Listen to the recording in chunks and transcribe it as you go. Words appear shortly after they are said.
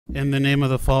In the name of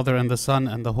the Father, and the Son,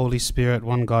 and the Holy Spirit,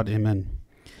 one God, amen.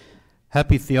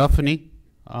 Happy Theophany.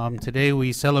 Today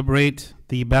we celebrate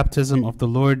the baptism of the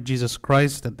Lord Jesus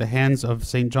Christ at the hands of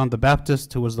St. John the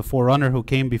Baptist, who was the forerunner who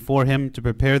came before him to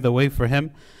prepare the way for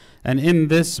him. And in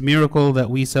this miracle that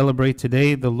we celebrate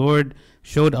today, the Lord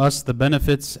showed us the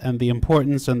benefits and the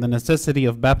importance and the necessity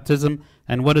of baptism,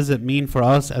 and what does it mean for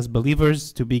us as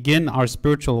believers to begin our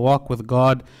spiritual walk with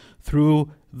God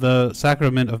through the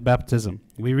sacrament of baptism.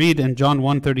 We read in John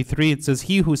 1:33, it says,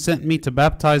 "He who sent me to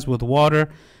baptize with water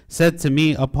said to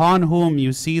me, upon whom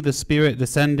you see the Spirit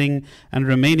descending and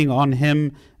remaining on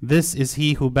him, this is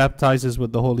he who baptizes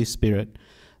with the Holy Spirit."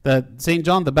 That St.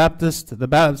 John the Baptist, the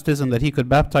baptism that he could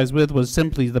baptize with was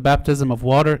simply the baptism of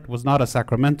water. It was not a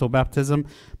sacramental baptism,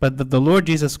 but that the Lord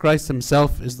Jesus Christ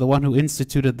himself is the one who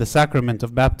instituted the sacrament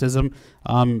of baptism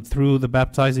through the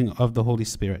baptizing of the Holy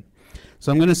Spirit.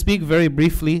 So I'm going to speak very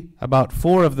briefly about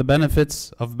 4 of the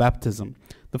benefits of baptism.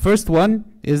 The first one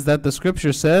is that the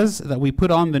scripture says that we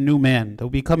put on the new man, that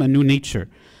we become a new nature.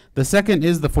 The second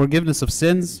is the forgiveness of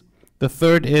sins. The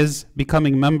third is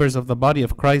becoming members of the body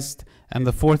of Christ. And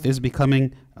the fourth is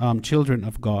becoming children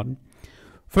of God.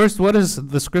 First, what does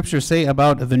the scripture say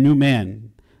about the new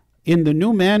man? In the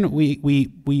new man,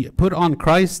 we put on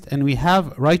Christ, and we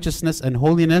have righteousness and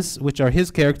holiness, which are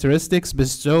his characteristics,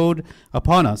 bestowed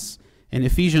upon us. In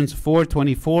Ephesians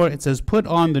 4:24, it says, "Put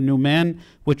on the new man,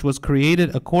 which was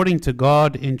created according to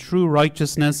God in true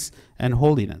righteousness and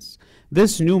holiness."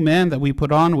 This new man that we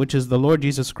put on, which is the Lord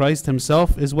Jesus Christ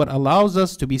himself, is what allows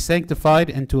us to be sanctified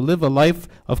and to live a life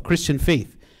of Christian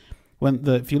faith.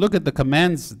 If you look at the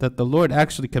commands that the Lord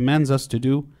actually commands us to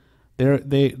do,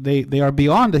 they are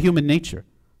beyond the human nature.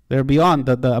 They're beyond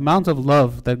the amount of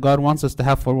love that God wants us to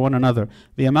have for one another,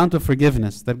 the amount of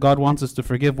forgiveness that God wants us to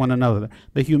forgive one another,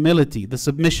 the humility, the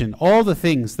submission, all the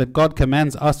things that God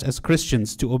commands us as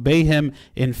Christians to obey him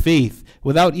in faith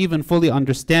without even fully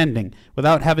understanding,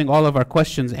 without having all of our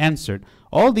questions answered.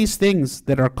 All these things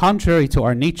that are contrary to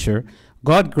our nature,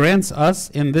 God grants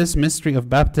us in this mystery of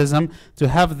baptism to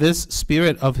have this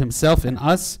Spirit of himself in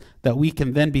us, that we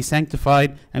can then be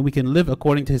sanctified and we can live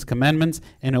according to his commandments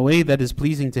in a way that is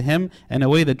pleasing to him, in a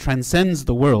way that transcends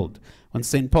the world. When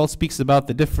St. Paul speaks about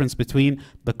the difference between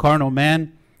the carnal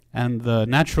man and the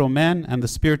natural man and the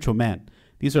spiritual man,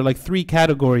 these are like 3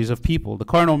 categories of people. The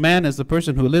carnal man is the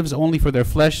person who lives only for their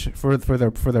flesh, for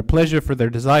their pleasure, for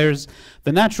their desires.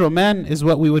 The natural man is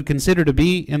what we would consider to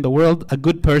be in the world a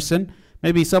good person,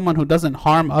 maybe someone who doesn't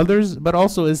harm others, but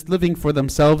also is living for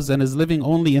themselves and is living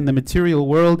only in the material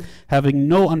world, having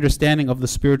no understanding of the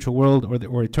spiritual world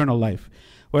or eternal life.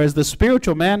 Whereas the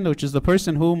spiritual man, which is the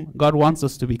person whom God wants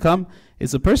us to become,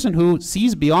 is a person who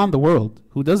sees beyond the world,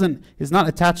 who is not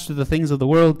attached to the things of the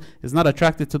world, is not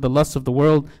attracted to the lusts of the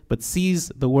world, but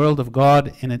sees the world of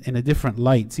God in a different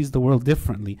light, sees the world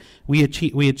differently. We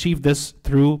achieve this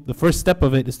through, the first step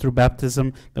of it is through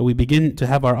baptism, that we begin to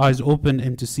have our eyes open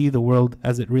and to see the world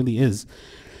as it really is.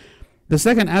 The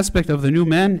second aspect of the new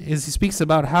man is he speaks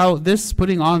about how this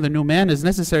putting on the new man is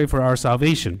necessary for our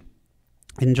salvation.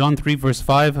 In John 3 verse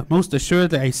 5, "Most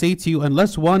assuredly I say to you,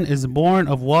 unless one is born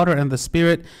of water and the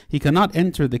Spirit, he cannot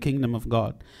enter the kingdom of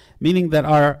God." Meaning that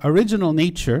our original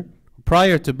nature,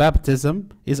 prior to baptism,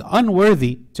 is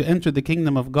unworthy to enter the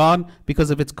kingdom of God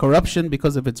because of its corruption,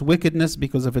 because of its wickedness,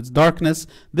 because of its darkness.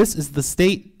 This is the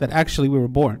state that actually we were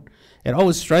born. It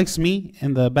always strikes me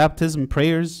in the baptism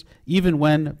prayers, even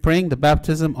when praying the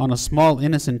baptism on a small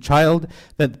innocent child,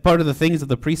 that part of the things that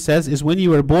the priest says is, when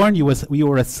you were born, you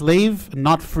were a slave,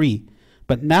 not free.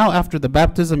 But now after the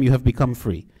baptism, you have become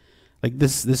free. Like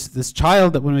this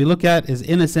child that when we look at is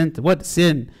innocent. What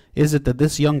sin is it that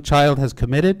this young child has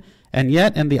committed? And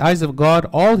yet, in the eyes of God,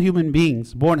 all human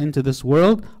beings born into this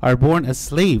world are born as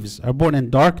slaves, are born in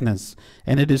darkness.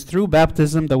 And it is through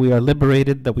baptism that we are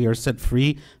liberated, that we are set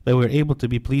free, that we are able to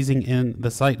be pleasing in the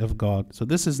sight of God. So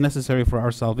this is necessary for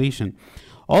our salvation.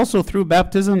 Also, through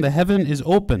baptism, the heaven is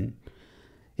open.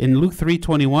 In Luke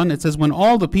 3:21, it says, "When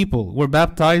all the people were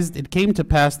baptized, it came to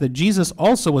pass that Jesus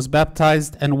also was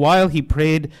baptized, and while he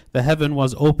prayed, the heaven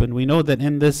was open." We know that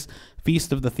in this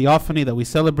feast of the Theophany that we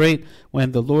celebrate,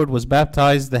 when the Lord was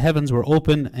baptized, the heavens were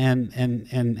open,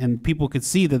 and people could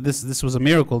see that this was a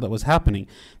miracle that was happening.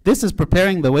 This is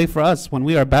preparing the way for us when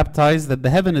we are baptized, that the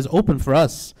heaven is open for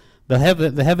us. The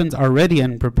heavens are ready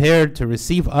and prepared to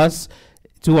receive us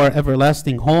to our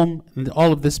everlasting home. And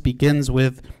all of this begins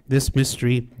with this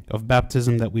mystery of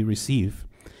baptism that we receive.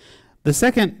 The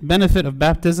second benefit of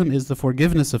baptism is the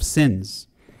forgiveness of sins.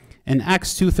 In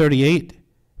Acts 2:38,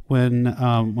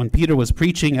 when Peter was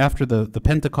preaching after the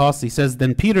Pentecost, he says,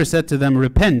 "Then Peter said to them,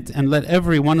 'Repent, and let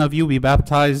every one of you be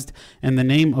baptized in the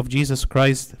name of Jesus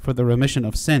Christ for the remission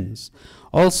of sins.'"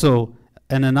 Also,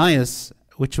 Ananias,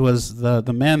 which was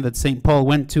the man that St. Paul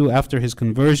went to after his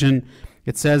conversion,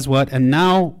 it says what? "And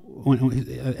now," when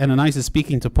Ananias is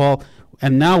speaking to Paul,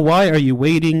 "and now why are you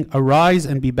waiting? Arise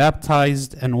and be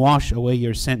baptized and wash away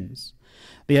your sins."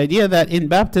 The idea that in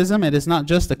baptism it is not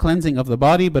just a cleansing of the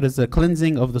body, but it's a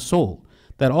cleansing of the soul.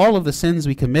 That all of the sins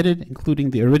we committed, including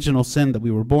the original sin that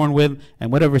we were born with,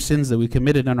 and whatever sins that we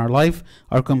committed in our life,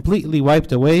 are completely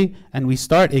wiped away, and we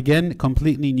start again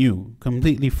completely new,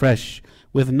 completely fresh,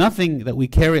 with nothing that we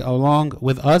carry along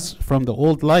with us from the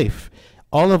old life.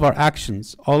 All of our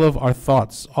actions, all of our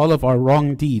thoughts, all of our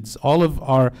wrong deeds, all of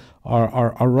our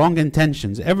wrong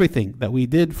intentions, everything that we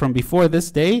did from before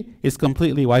this day is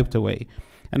completely wiped away.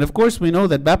 And of course, we know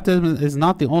that baptism is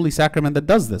not the only sacrament that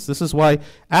does this. This is why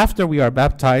after we are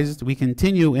baptized, we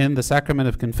continue in the sacrament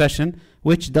of confession,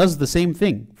 which does the same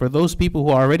thing. For those people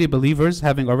who are already believers,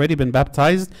 having already been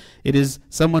baptized, it is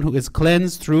someone who is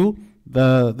cleansed through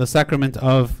the sacrament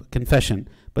of confession.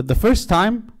 But the first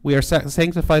time, we are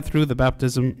sanctified through the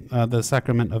baptism, the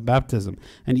sacrament of baptism.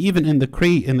 And even in the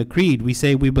creed, we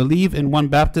say we believe in one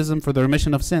baptism for the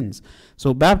remission of sins.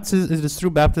 So it is through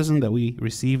baptism that we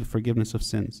receive forgiveness of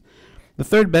sins. The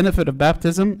third benefit of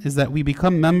baptism is that we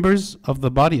become members of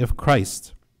the body of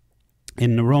Christ.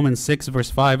 In Romans 6,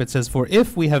 verse 5, it says, "For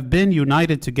if we have been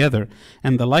united together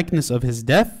in the likeness of his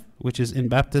death," which is in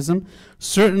baptism,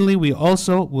 "certainly we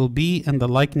also will be in the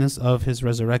likeness of his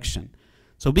resurrection."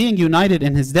 So being united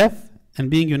in his death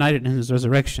and being united in his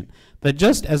resurrection, that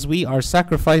just as we are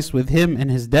sacrificed with him in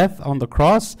his death on the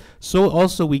cross, so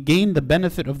also we gain the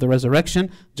benefit of the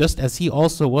resurrection, just as he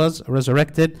also was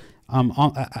resurrected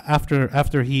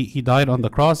after he died on the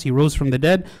cross, he rose from the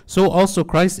dead. So also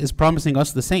Christ is promising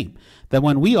us the same, that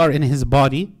when we are in his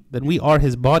body, then we are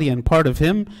his body and part of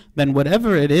him, then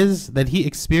whatever it is that he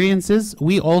experiences,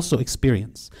 we also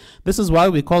experience. This is why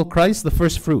we call Christ the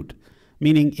first fruit.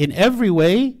 Meaning, in every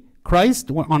way, Christ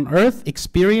on earth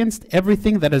experienced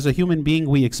everything that as a human being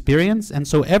we experience, and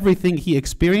so everything he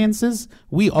experiences,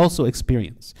 we also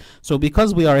experience. So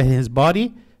because we are in his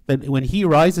body, that when he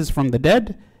rises from the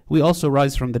dead, we also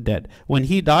rise from the dead. When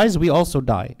he dies, we also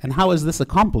die. And how is this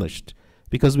accomplished?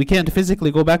 Because we can't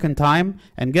physically go back in time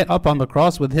and get up on the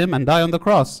cross with him and die on the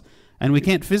cross. And we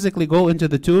can't physically go into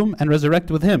the tomb and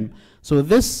resurrect with him. So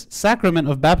this sacrament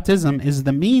of baptism is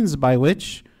the means by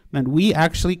which that we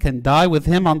actually can die with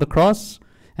him on the cross,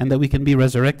 and that we can be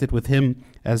resurrected with him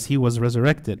as he was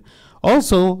resurrected.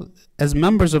 Also, as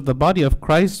members of the body of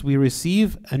Christ, we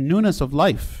receive a newness of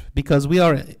life, because we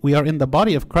are in the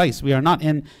body of Christ. We are not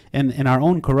in our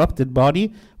own corrupted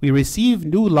body. We receive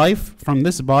new life from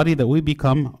this body that we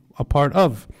become a part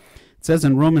of. It says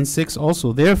in Romans 6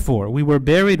 also, "Therefore we were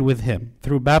buried with him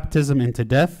through baptism into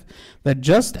death, that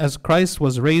just as Christ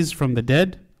was raised from the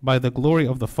dead by the glory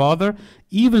of the Father,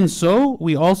 even so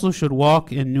we also should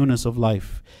walk in newness of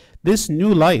life." This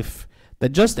new life,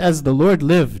 that just as the Lord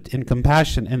lived in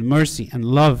compassion and mercy and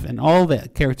love and all the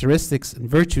characteristics and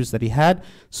virtues that he had,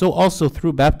 so also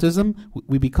through baptism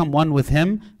we become one with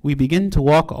him. We begin to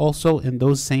walk also in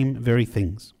those same very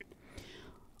things.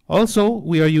 Also,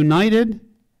 we are united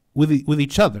with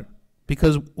each other,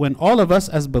 because when all of us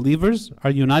as believers are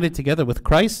united together with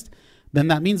Christ, then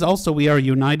that means also we are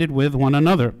united with one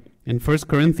another. In 1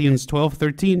 Corinthians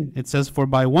 12:13, it says, "For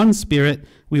by one Spirit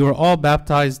we were all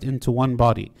baptized into one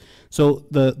body." So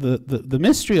the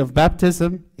mystery of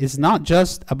baptism is not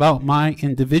just about my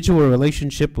individual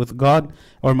relationship with God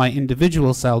or my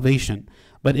individual salvation,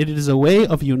 but it is a way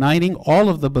of uniting all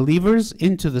of the believers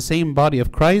into the same body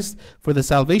of Christ for the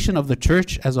salvation of the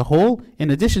church as a whole, in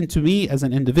addition to me as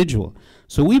an individual.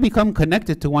 So we become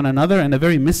connected to one another in a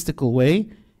very mystical way,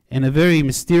 in a very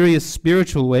mysterious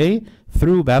spiritual way,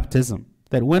 through baptism.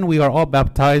 That when we are all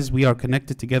baptized, we are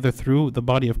connected together through the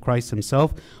body of Christ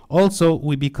himself. Also,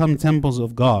 we become temples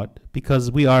of God, because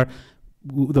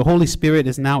the Holy Spirit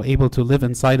is now able to live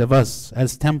inside of us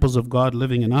as temples of God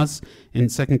living in us. In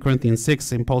 2 Corinthians 6,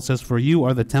 St. Paul says, "For you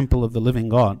are the temple of the living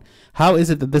God." How is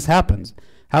it that this happens?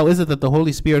 How is it that the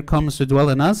Holy Spirit comes to dwell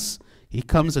in us? He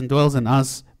comes and dwells in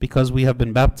us because we have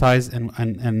been baptized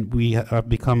and we have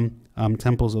become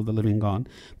temples of the living God.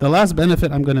 The last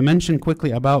benefit I'm going to mention quickly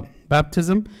about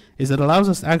baptism is it allows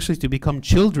us actually to become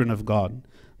children of God.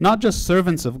 Not just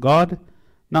servants of God,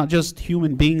 not just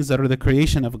human beings that are the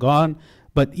creation of God,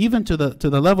 but even to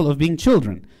the level of being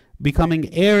children,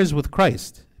 becoming heirs with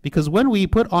Christ. Because when we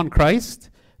put on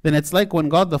Christ, then it's like when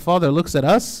God the Father looks at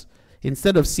us,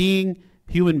 instead of seeing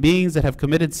human beings that have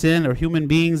committed sin or human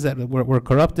beings that were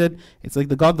corrupted. It's like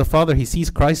the God the Father, he sees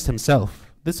Christ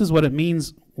himself. This is what it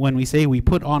means when we say we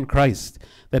put on Christ,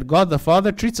 that God the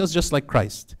Father treats us just like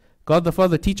Christ. God the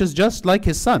Father teaches just like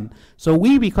his Son. So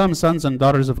we become sons and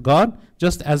daughters of God,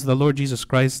 just as the Lord Jesus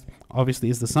Christ obviously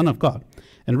is the Son of God.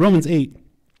 In Romans 8,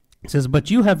 it says, "But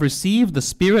you have received the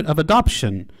spirit of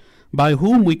adoption, by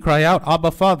whom we cry out,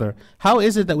 Abba, Father." How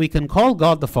is it that we can call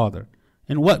God the Father?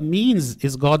 And what means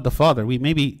is God the Father? We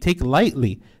maybe take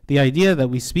lightly the idea that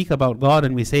we speak about God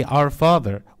and we say, our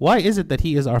Father. Why is it that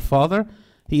he is our Father?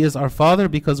 He is our Father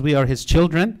because we are his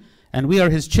children, and we are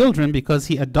his children because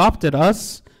he adopted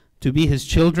us to be his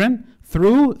children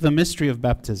through the mystery of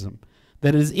baptism.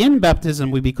 That is, in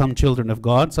baptism we become children of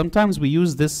God. Sometimes we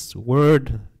use this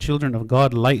word, children of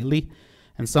God, lightly,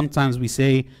 and sometimes we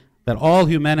say that all of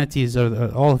humanity is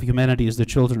the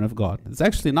children of God. It's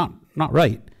actually not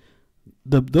right.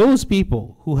 Those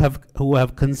people who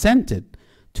have consented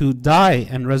to die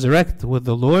and resurrect with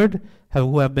the Lord,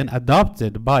 who have been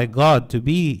adopted by God to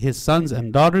be his sons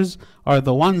and daughters, are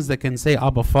the ones that can say,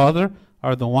 Abba, Father,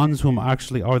 are the ones whom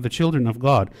actually are the children of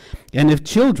God. And if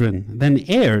children, then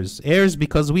heirs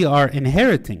because we are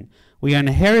inheriting. We are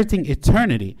inheriting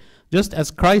eternity. Just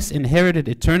as Christ inherited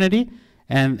eternity,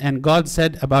 and God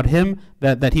said about him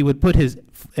that he would put his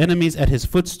enemies at his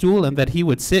footstool and that he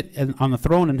would sit on the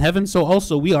throne in heaven, so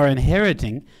also we are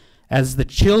inheriting, as the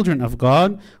children of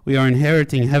God, we are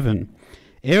inheriting heaven.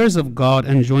 Heirs of God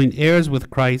and joint heirs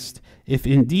with Christ, if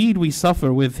indeed we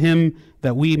suffer with him,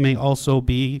 that we may also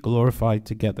be glorified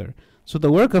together. So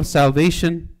the work of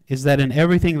salvation is that in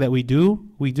everything that we do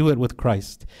it with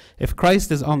Christ. If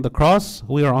Christ is on the cross,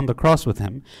 we are on the cross with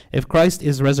him. If Christ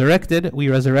is resurrected, we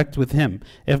resurrect with him.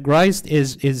 If Christ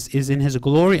is in his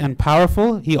glory and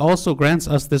powerful, he also grants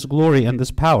us this glory and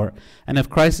this power. And if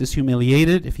Christ is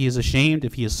humiliated, if he is ashamed,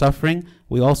 if he is suffering,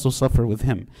 we also suffer with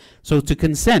him. So to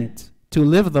consent to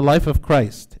live the life of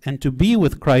Christ and to be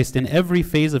with Christ in every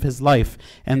phase of his life,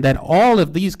 and that all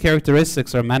of these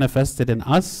characteristics are manifested in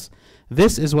us,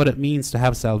 this is what it means to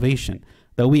have salvation,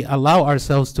 that we allow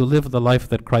ourselves to live the life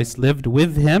that Christ lived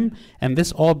with him, and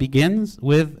this all begins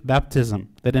with baptism,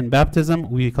 that in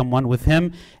baptism we become one with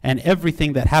him, and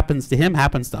everything that happens to him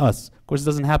happens to us. Of course, it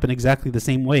doesn't happen exactly the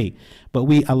same way, but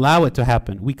we allow it to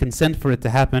happen. We consent for it to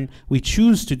happen. We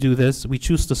choose to do this. We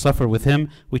choose to suffer with him.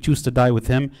 We choose to die with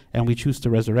him, and we choose to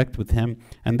resurrect with him.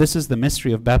 And this is the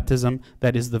mystery of baptism.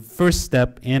 That is the first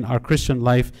step in our Christian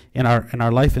life, in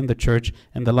our life in the church,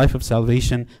 and the life of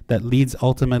salvation that leads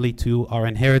ultimately to our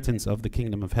inheritance of the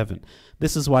kingdom of heaven.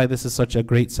 This is why this is such a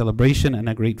great celebration and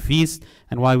a great feast,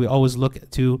 and why we always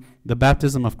look to the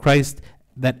baptism of Christ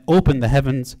that opened the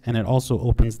heavens, and it also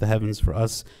opens the heavens for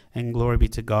us. And glory be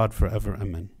to God forever.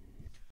 Amen.